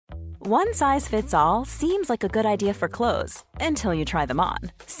One size fits all seems like a good idea for clothes until you try them on.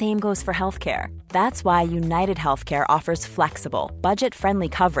 Same goes for healthcare. That's why United Healthcare offers flexible, budget-friendly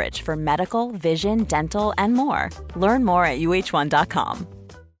coverage for medical, vision, dental, and more. Learn more at uh1.com.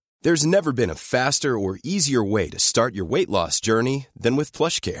 There's never been a faster or easier way to start your weight loss journey than with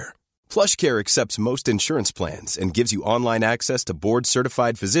PlushCare. PlushCare accepts most insurance plans and gives you online access to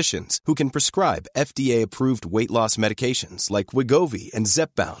board-certified physicians who can prescribe FDA-approved weight loss medications like Wegovy and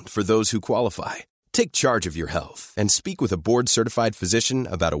Zepbound for those who qualify. Take charge of your health and speak with a board-certified physician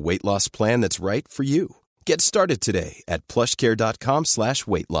about a weight loss plan that's right for you. Get started today at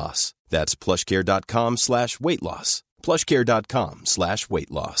plushcare.com/weight loss. That's plushcare.com/weight loss.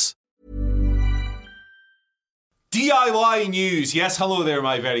 plushcare.com/weight loss. DIY news. Yes, hello there,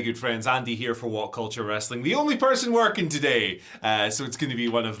 my very good friends. Andy here for What Culture Wrestling, the only person working today. So it's going to be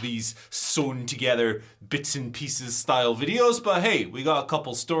one of these sewn together bits and pieces style videos. But hey, we got a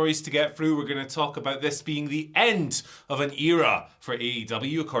couple stories to get through. We're going to talk about this being the end of an era for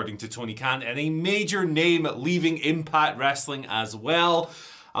AEW, according to Tony Khan, and a major name leaving Impact Wrestling as well.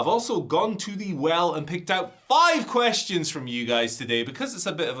 I've also gone to the well and picked out 5 questions from you guys today because it's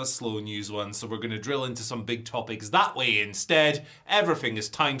a bit of a slow news one, so we're going to drill into some big topics that way instead. Everything is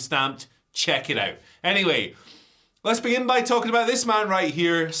time-stamped. Check it out. Anyway, let's begin by talking about this man right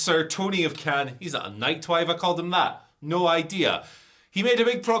here, Sir Tony of Khan. He's not a knight. Why have I called him that? No idea. He made a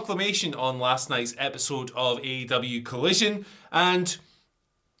big proclamation on last night's episode of AEW Collision, and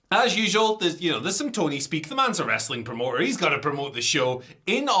as usual, there's some Tony speak. The man's a wrestling promoter. He's got to promote the show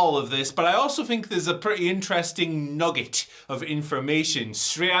in all of this. But I also think there's a pretty interesting nugget of information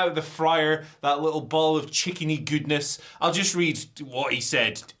straight out of the fryer, that little ball of chickeny goodness. I'll just read what he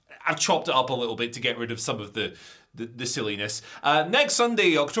said. I've chopped it up a little bit to get rid of some of the silliness. Next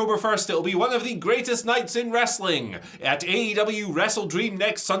Sunday, October 1st, it'll be one of the greatest nights in wrestling. At AEW Wrestle Dream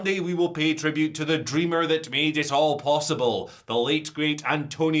next Sunday, we will pay tribute to the dreamer that made it all possible, the late great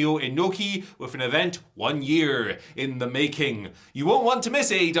Antonio Inoki, with an event 1 year in the making. You won't want to miss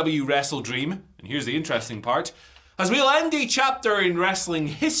AEW Wrestle Dream. And here's the interesting part. As we'll end a chapter in wrestling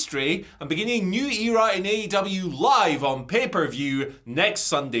history and begin a new era in AEW live on pay-per-view next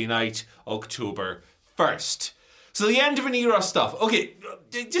Sunday night, October 1st. So the end of an era stuff. Okay,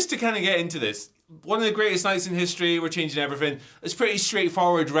 just to kind of get into this. One of the greatest nights in history, we're changing everything. It's pretty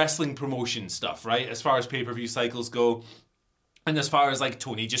straightforward wrestling promotion stuff, right? As far as pay-per-view cycles go. And as far as like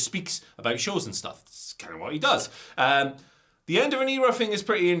Tony just speaks about shows and stuff. It's kind of what he does. The end of an era thing is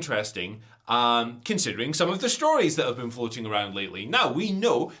pretty interesting. Considering some of the stories that have been floating around lately. Now, we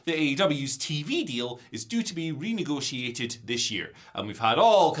know that AEW's TV deal is due to be renegotiated this year. And we've had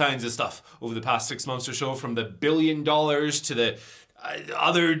all kinds of stuff over the past 6 months or so, from the $1 billion to the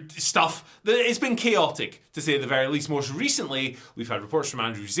other stuff. It's been chaotic, to say the very least. Most recently, we've had reports from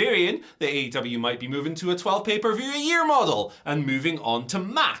Andrew Zarian that AEW might be moving to a 12 pay-per-view a year model and moving on to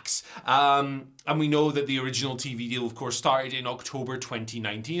Max. And we know that the original TV deal, of course, started in October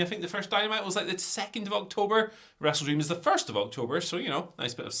 2019. I think the first Dynamite was like the 2nd of October. Wrestle Dream is the 1st of October, so,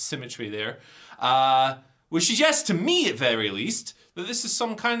 nice bit of symmetry there. Which suggests to me, at very least, that this is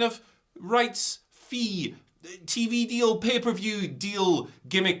some kind of rights fee TV deal, pay-per-view deal,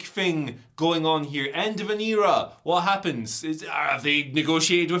 gimmick thing going on here. End of an era. What happens? Have they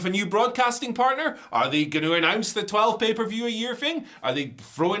negotiated with a new broadcasting partner? Are they going to announce the 12 pay-per-view a year thing? Are they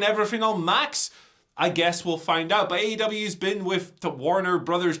throwing everything on Max? I guess we'll find out. But AEW's been with the Warner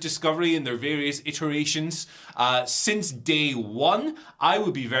Brothers Discovery in their various iterations since day one. I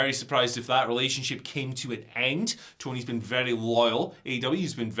would be very surprised if that relationship came to an end. Tony's been very loyal.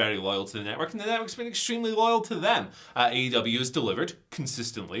 AEW's been very loyal to the network, and the network's been extremely loyal to them. AEW has delivered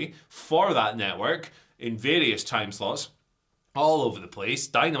consistently for that network in various time slots. All over the place.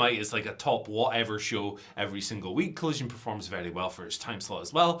 Dynamite is like a top whatever show every single week. Collision performs very well for its time slot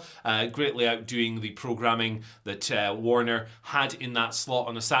as well, greatly outdoing the programming that Warner had in that slot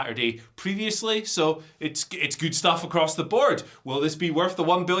on a Saturday previously. So it's good stuff across the board. Will this be worth the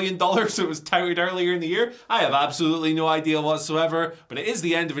 $1 billion that was touted earlier in the year? I have absolutely no idea whatsoever, but it is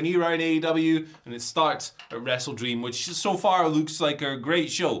the end of an era in AEW, and it starts at Wrestle Dream, which so far looks like a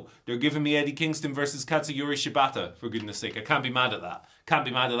great show. They're giving me Eddie Kingston versus Katsuyori Shibata, for goodness sake. I can't be mad at that. Can't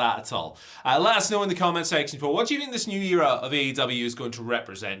be mad at that at all. Let us know in the comment section. But what do you think this new era of AEW is going to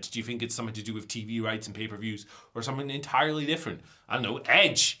represent? Do you think it's something to do with TV rights and pay-per-views, or something entirely different? I don't know.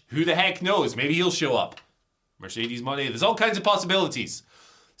 Edge. Who the heck knows? Maybe he'll show up. Mercedes Moné. There's all kinds of possibilities.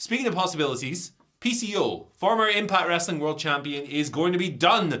 Speaking of possibilities, PCO, former Impact Wrestling World Champion, is going to be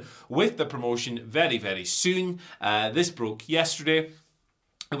done with the promotion very, very soon. This broke yesterday.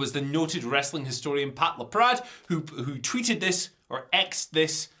 It was the noted wrestling historian Pat LaPrade who tweeted this, or X'd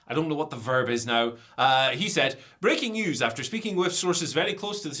this. I don't know what the verb is now. He said, breaking news, after speaking with sources very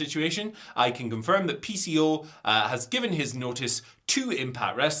close to the situation, I can confirm that PCO has given his notice to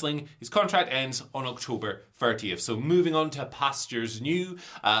Impact Wrestling. His contract ends on October 30th. So moving on to pastures new.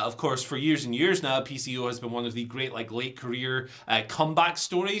 Of course, for years and years now, PCO has been one of the great late career comeback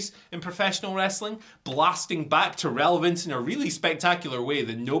stories in professional wrestling, blasting back to relevance in a really spectacular way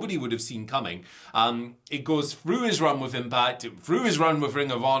that nobody would have seen coming. It goes through his run with Impact, through his run with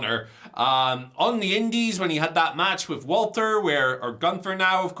Ring of Honor, on the Indies when he had that match with Walter, or Gunther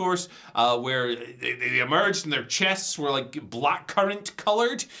now, of course, where they emerged and their chests were blackcurrant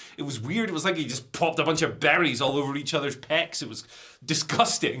coloured. It was weird. It was like he just popped a bunch of berries all over each other's pecs. It was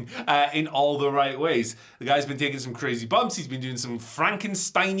disgusting in all the right ways. The guy's been taking some crazy bumps. He's been doing some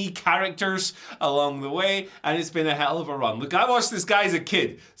Frankenstein-y characters along the way, and it's been a hell of a run. Look, I watched this guy as a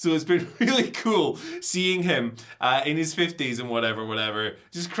kid, so it's been really cool seeing him in his 50s and whatever,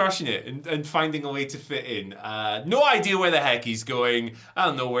 just crushing it and finding a way to fit in. No idea where the heck he's going. I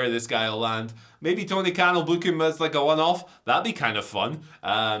don't know where this guy will land. Maybe Tony Khan will book him as a one-off. That'd be kind of fun.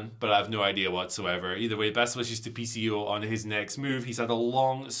 But I have no idea whatsoever. Either way, best wishes to PCO on his next move. He's had a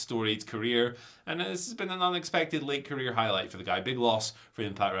long, storied career. And this has been an unexpected late career highlight for the guy. Big loss for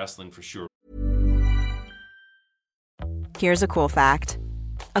Impact Wrestling for sure. Here's a cool fact.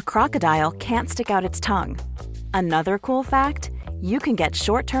 A crocodile can't stick out its tongue. Another cool fact, you can get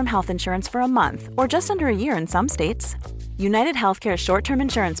short-term health insurance for a month or just under a year in some states. United Healthcare short-term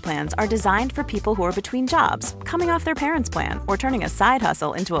insurance plans are designed for people who are between jobs, coming off their parents' plan, or turning a side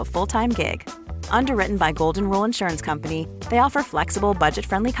hustle into a full-time gig. Underwritten by Golden Rule Insurance Company, they offer flexible,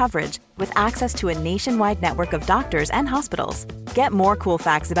 budget-friendly coverage with access to a nationwide network of doctors and hospitals. Get more cool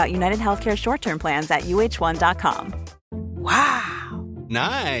facts about United Healthcare short-term plans at uh1.com. Wow.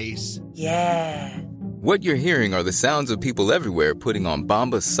 Nice. Yeah. What you're hearing are the sounds of people everywhere putting on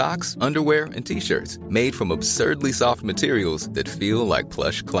Bombas socks, underwear, and T-shirts made from absurdly soft materials that feel like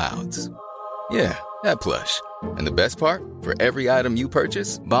plush clouds. Yeah, that plush. And the best part? For every item you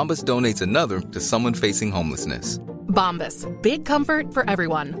purchase, Bombas donates another to someone facing homelessness. Bombas. Big comfort for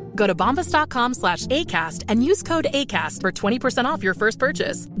everyone. Go to bombas.com/ACAST and use code ACAST for 20% off your first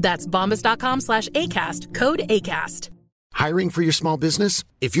purchase. That's bombas.com/ACAST. Code ACAST. Hiring for your small business?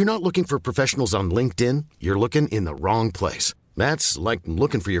 If you're not looking for professionals on LinkedIn, you're looking in the wrong place. That's like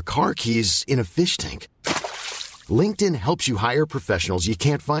looking for your car keys in a fish tank. LinkedIn helps you hire professionals you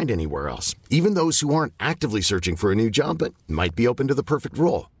can't find anywhere else, even those who aren't actively searching for a new job but might be open to the perfect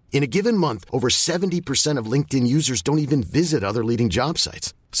role. In a given month, over 70% of LinkedIn users don't even visit other leading job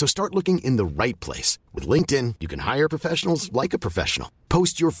sites. So start looking in the right place. With LinkedIn, you can hire professionals like a professional.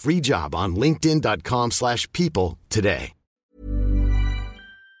 Post your free job on linkedin.com/people today.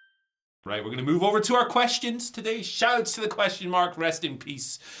 Right, we're going to move over to our questions today. Shouts to the question mark, rest in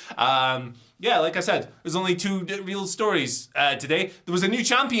peace. Yeah, like I said, there's only two real stories today. There was a new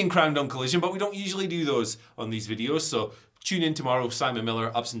champion crowned on Collision, but we don't usually do those on these videos. So tune in tomorrow, Simon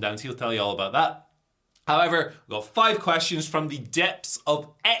Miller, Ups and Downs. He'll tell you all about that. However, we've got 5 questions from the depths of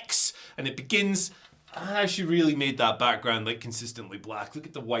X, and it begins... I actually really made that background consistently black. Look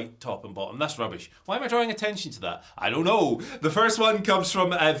at the white top and bottom. That's rubbish. Why am I drawing attention to that? I don't know. The first one comes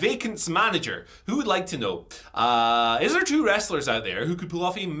from a Vacant's manager who would like to know, is there 2 wrestlers out there who could pull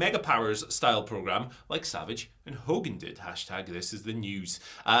off a Mega Powers style program like Savage and Hogan did? Hashtag this is the news.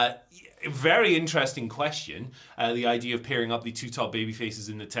 Very interesting question. The idea of pairing up the 2 top babyfaces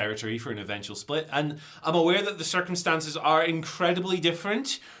in the territory for an eventual split. And I'm aware that the circumstances are incredibly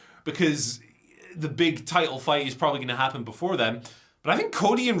different because the big title fight is probably going to happen before then. But I think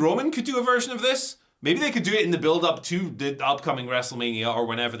Cody and Roman could do a version of this. Maybe they could do it in the build-up to the upcoming WrestleMania or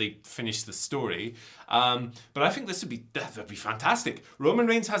whenever they finish the story. But I think that'd be fantastic. Roman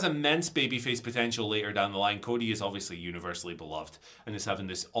Reigns has immense babyface potential later down the line. Cody is obviously universally beloved and is having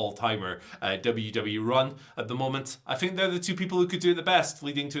this all-timer WWE run at the moment. I think they're the 2 people who could do it the best,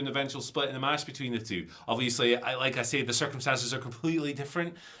 leading to an eventual split in the match between the 2. Obviously, like I say, the circumstances are completely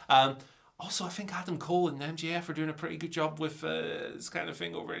different. Also, I think Adam Cole and MJF are doing a pretty good job with this kind of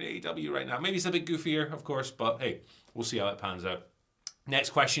thing over at AEW right now. Maybe it's a bit goofier, of course, but hey, we'll see how it pans out. Next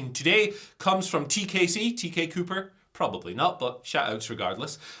question today comes from TKC, TK Cooper. Probably not, but shout-outs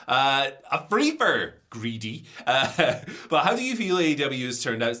regardless. A Freefer, greedy. But how do you feel AEW has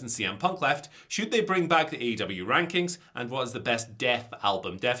turned out since CM Punk left? Should they bring back the AEW rankings? And what is the best Death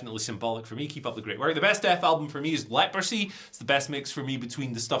album? Definitely symbolic for me. Keep up the great work. The best Death album for me is Leprosy. It's the best mix for me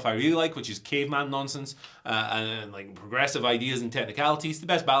between the stuff I really like, which is caveman nonsense, and progressive ideas and technicalities. The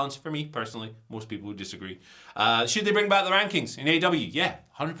best balance for me, personally. Most people would disagree. Should they bring back the rankings in AEW? Yeah,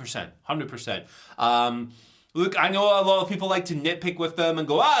 100%. 100%. Look, I know a lot of people like to nitpick with them and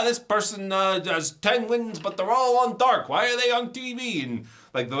go, this person has 10 wins, but they're all on dark. Why are they on TV? And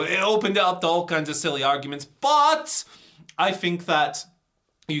it opened it up to all kinds of silly arguments. But I think that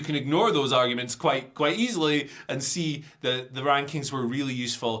you can ignore those arguments quite easily and see that the rankings were really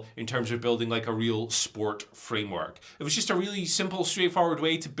useful in terms of building a real sport framework. It was just a really simple, straightforward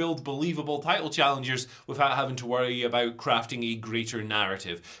way to build believable title challengers without having to worry about crafting a greater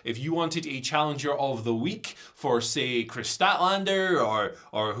narrative. If you wanted a challenger of the week for, say, Chris Statlander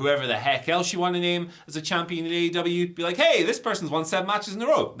or whoever the heck else you want to name as a champion in AEW, be like, hey, this person's won 7 matches in a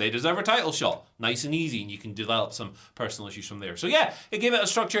row. They deserve a title shot. Nice and easy, and you can develop some personal issues from there. So yeah, it gave it a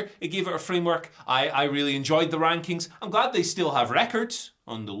structure, it gave it a framework. I really enjoyed the rankings. I'm glad they still have records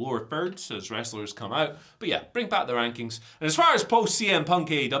on the lower thirds as wrestlers come out. But yeah, bring back the rankings. And as far as post CM Punk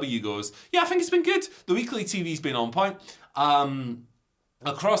AEW goes, yeah, I think it's been good. The weekly TV's been on point.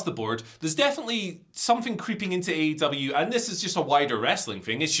 Across the board, there's definitely something creeping into AEW, and this is just a wider wrestling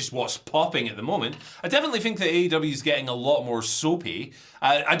thing. It's just what's popping at the moment. I definitely think that AEW is getting a lot more soapy.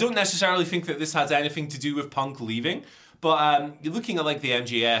 I don't necessarily think that this has anything to do with Punk leaving, but you're looking at the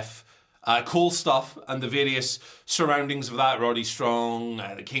MJF, Cole stuff and the various surroundings of that. Roddy Strong,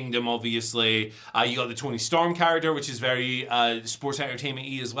 the Kingdom, obviously. You got the Tony Storm character, which is very sports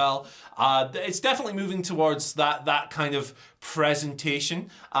entertainment-y as well. It's definitely moving towards that kind of presentation,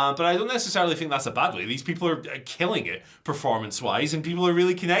 but I don't necessarily think that's a bad way. These people are killing it performance-wise, and people are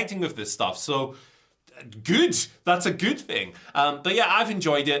really connecting with this stuff. So, good. That's a good thing. But yeah, I've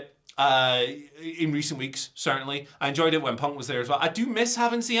enjoyed it. In recent weeks, certainly. I enjoyed it when Punk was there as well. I do miss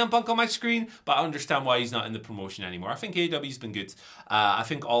having CM Punk on my screen, but I understand why he's not in the promotion anymore. I think AEW's been good. I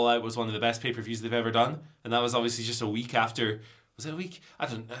think All Out was one of the best pay-per-views they've ever done, and that was obviously just a week after... Was it a week? I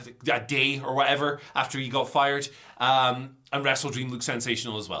don't know, a day or whatever after he got fired. And Wrestle Dream looked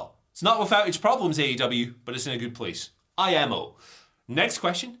sensational as well. It's not without its problems, AEW, but it's in a good place. IMO. Next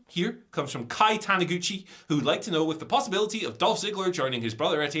question here comes from Kai Taniguchi, who would like to know, with the possibility of Dolph Ziggler joining his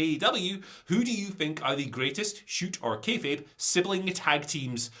brother at AEW, who do you think are the greatest, shoot or kayfabe, sibling tag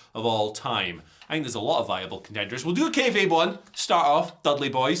teams of all time? I think there's a lot of viable contenders. We'll do a kayfabe one. Start off, Dudley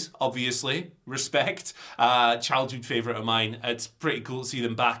Boys, obviously. Respect. Childhood favourite of mine. It's pretty cool to see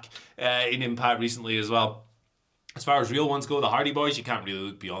them back in Impact recently as well. As far as real ones go, the Hardy Boys, you can't really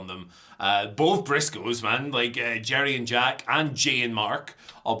look beyond them. Both Briscoes, man, Jerry and Jack, and Jay and Mark,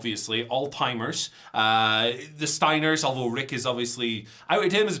 obviously, all-timers. The Steiners, although Rick is obviously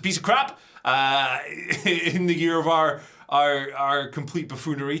outed him as a piece of crap in the year of our complete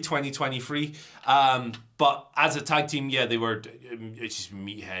buffoonery, 2023. But as a tag team, yeah, they were just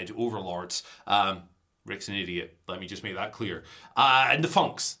meathead overlords. Rick's an idiot. Let me just make that clear. And the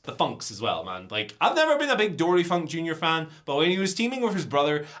Funks as well, man. I've never been a big Dory Funk Jr. fan, but when he was teaming with his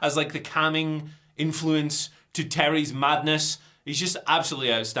brother as the calming influence to Terry's madness, he's just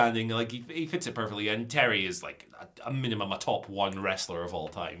absolutely outstanding. He fits it perfectly, and Terry is a minimum a top 1 wrestler of all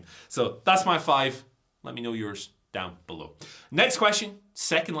time. So that's my 5. Let me know yours down below. Next question,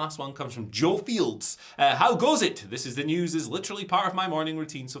 second last one, comes from Joe Fields. How goes it? This is the news is literally part of my morning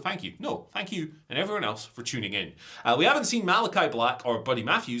routine, so thank you. No, thank you and everyone else for tuning in. We haven't seen Malachi Black or Buddy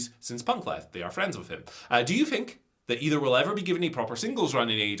Matthews since Punk left. They are friends with him. Do you think that either will ever be given a proper singles run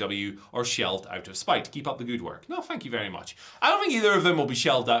in AEW or shelved out of spite? Keep up the good work. No, thank you very much. I don't think either of them will be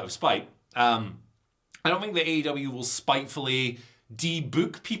shelved out of spite. I don't think that AEW will spitefully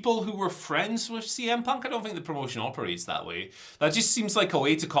debook people who were friends with CM Punk. I don't think the promotion operates that way. That just seems like a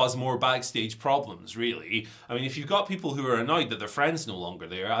way to cause more backstage problems, really. I mean, if you've got people who are annoyed that their friend's no longer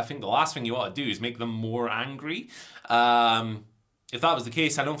there, I think the last thing you ought to do is make them more angry. If that was the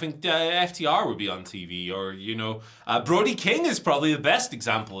case, I don't think FTR would be on TV, or, Brody King is probably the best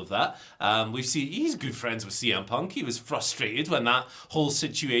example of that. We've seen he's good friends with CM Punk. He was frustrated when that whole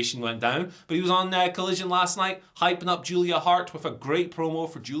situation went down, but he was on Collision last night, hyping up Julia Hart with a great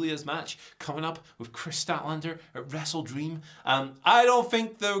promo for Julia's match coming up with Chris Statlander at Wrestle Dream. I don't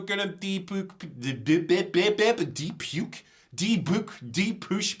think they're gonna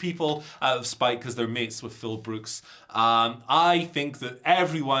de-push people out of spite because they're mates with Phil Brooks. I think that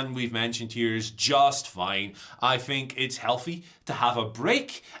everyone we've mentioned here is just fine. I think it's healthy to have a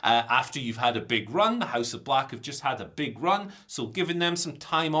break after you've had a big run. The House of Black have just had a big run, so giving them some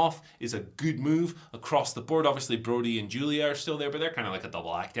time off is a good move across the board. Obviously, Brody and Julia are still there, but they're kind of like a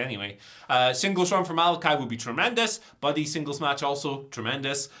double act anyway. Singles run for Malachi would be tremendous. Buddy singles match also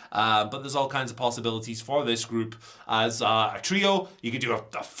tremendous. But there's all kinds of possibilities for this group as a trio. You could do a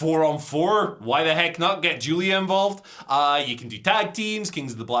 4-on-4. Why the heck not? Get Julia involved. You can do tag teams,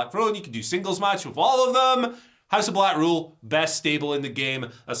 Kings of the Black Throne. You can do singles match with all of them. House of Black Rule, best stable in the game.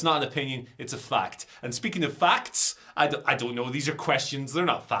 That's not an opinion, it's a fact. And speaking of facts, I don't know, these are questions, they're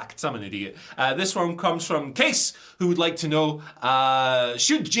not facts, I'm an idiot. This one comes from Case, who would like to know,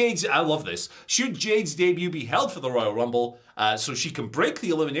 should Jade's debut be held for the Royal Rumble so she can break the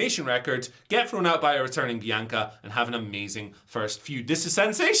elimination record, get thrown out by a returning Bianca, and have an amazing first feud? This is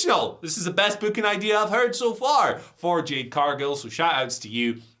sensational. This is the best booking idea I've heard so far for Jade Cargill, so shout outs to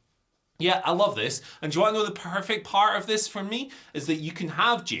you. Yeah, I love this. And do you want to know the perfect part of this for me? Is that you can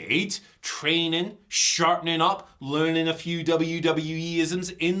have Jade training, sharpening up, learning a few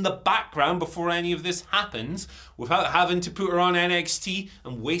WWE-isms in the background before any of this happens without having to put her on NXT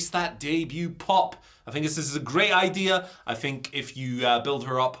and waste that debut pop. I think this is a great idea. I think if you build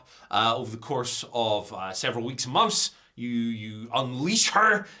her up over the course of several weeks and months, you unleash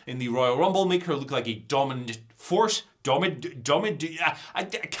her in the Royal Rumble, make her look like a dominant force. I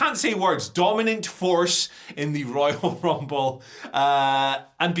can't say words. Dominant force in the Royal Rumble.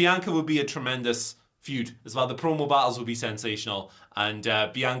 And Bianca would be a tremendous feud as well. The promo battles would be sensational. And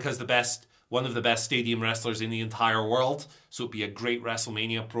Bianca's one of the best stadium wrestlers in the entire world. So it'd be a great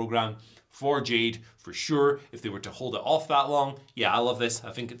WrestleMania program for Jade, for sure, if they were to hold it off that long. Yeah, I love this. I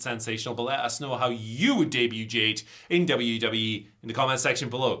think it's sensational. But let us know how you would debut Jade in WWE in the comment section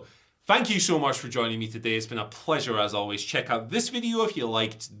below. Thank you so much for joining me today. It's been a pleasure as always. Check out this video if you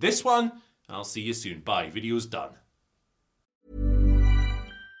liked this one, and I'll see you soon. Bye. Video's done.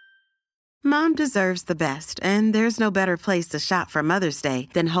 Mom deserves the best, and there's no better place to shop for Mother's Day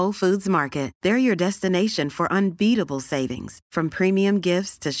than Whole Foods Market. They're your destination for unbeatable savings, from premium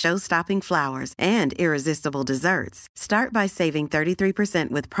gifts to show-stopping flowers and irresistible desserts. Start by saving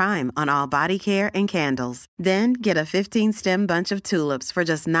 33% with Prime on all body care and candles. Then get a 15-stem bunch of tulips for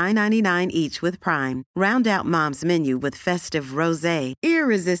just $9.99 each with Prime. Round out Mom's menu with festive rosé,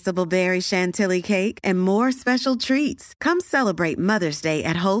 irresistible berry chantilly cake, and more special treats. Come celebrate Mother's Day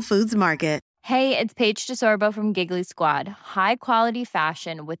at Whole Foods Market. Hey, it's Paige DeSorbo from Giggly Squad. High quality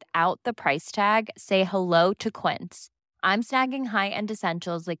fashion without the price tag. Say hello to Quince. I'm snagging high-end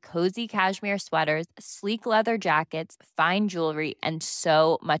essentials like cozy cashmere sweaters, sleek leather jackets, fine jewelry, and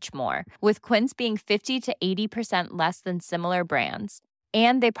so much more. With Quince being 50 to 80% less than similar brands.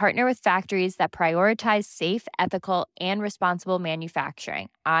 And they partner with factories that prioritize safe, ethical, and responsible manufacturing.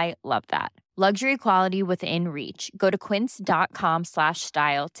 I love that. Luxury quality within reach. Go to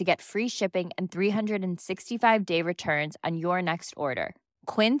quince.com/style to get free shipping and 365-day returns on your next order.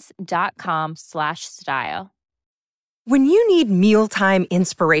 Quince.com/style. When you need mealtime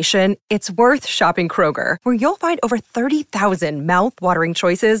inspiration, it's worth shopping Kroger, where you'll find over 30,000 mouth-watering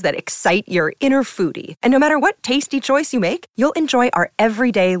choices that excite your inner foodie. And no matter what tasty choice you make, you'll enjoy our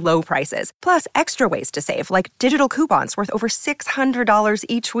everyday low prices, plus extra ways to save, like digital coupons worth over $600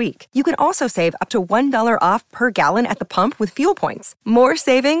 each week. You can also save up to $1 off per gallon at the pump with fuel points. More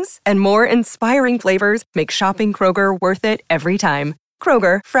savings and more inspiring flavors make shopping Kroger worth it every time.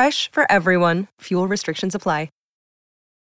 Kroger, fresh for everyone. Fuel restrictions apply.